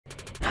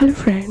Hello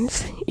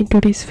friends, in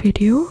today's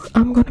video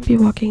I'm going to be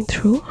walking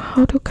through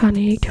how to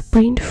connect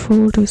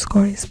Printful to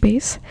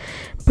Squarespace.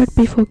 But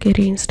before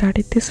getting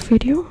started this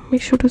video,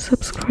 make sure to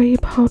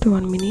subscribe. How to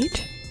 1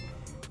 minute.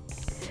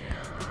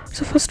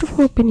 So first of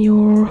all, open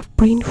your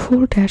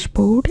Printful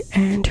dashboard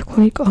and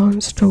click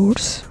on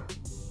stores.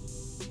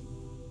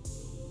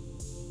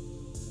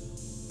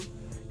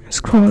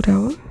 Scroll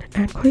down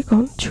and click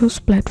on choose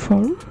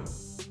platform.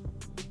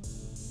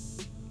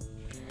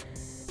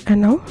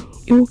 And now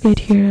you will get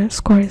here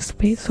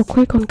Squarespace, so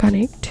click on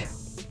connect.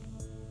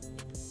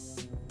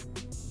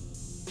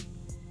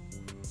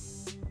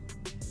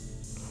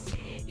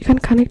 You can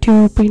connect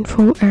your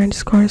Printful and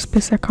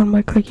Squarespace account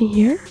by clicking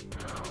here,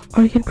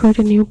 or you can create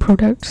a new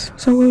product.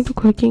 So I'm going to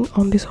clicking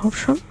on this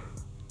option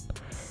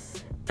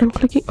and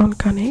clicking on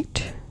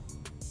connect.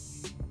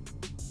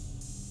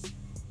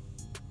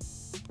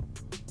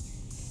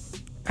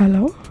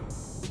 Allow.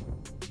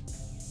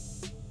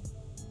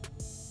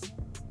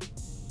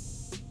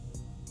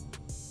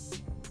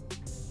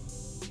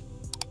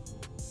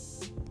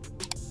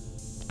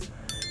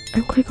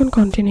 And click on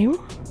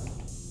continue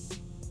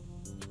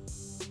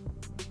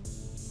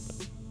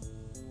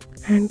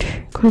and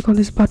click on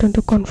this button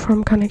to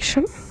confirm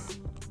connection.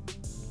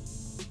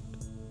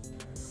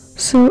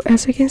 So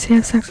as you can see,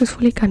 I've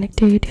successfully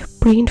connected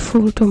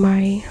Printful to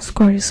my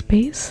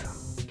Squarespace.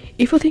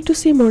 If you think to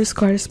see more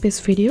Squarespace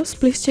videos,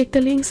 please check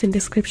the links in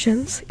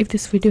descriptions. If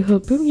this video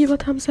helped you, give a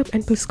thumbs up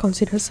and please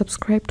consider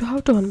subscribe to How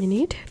to 1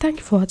 Minute. Thank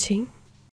you for watching.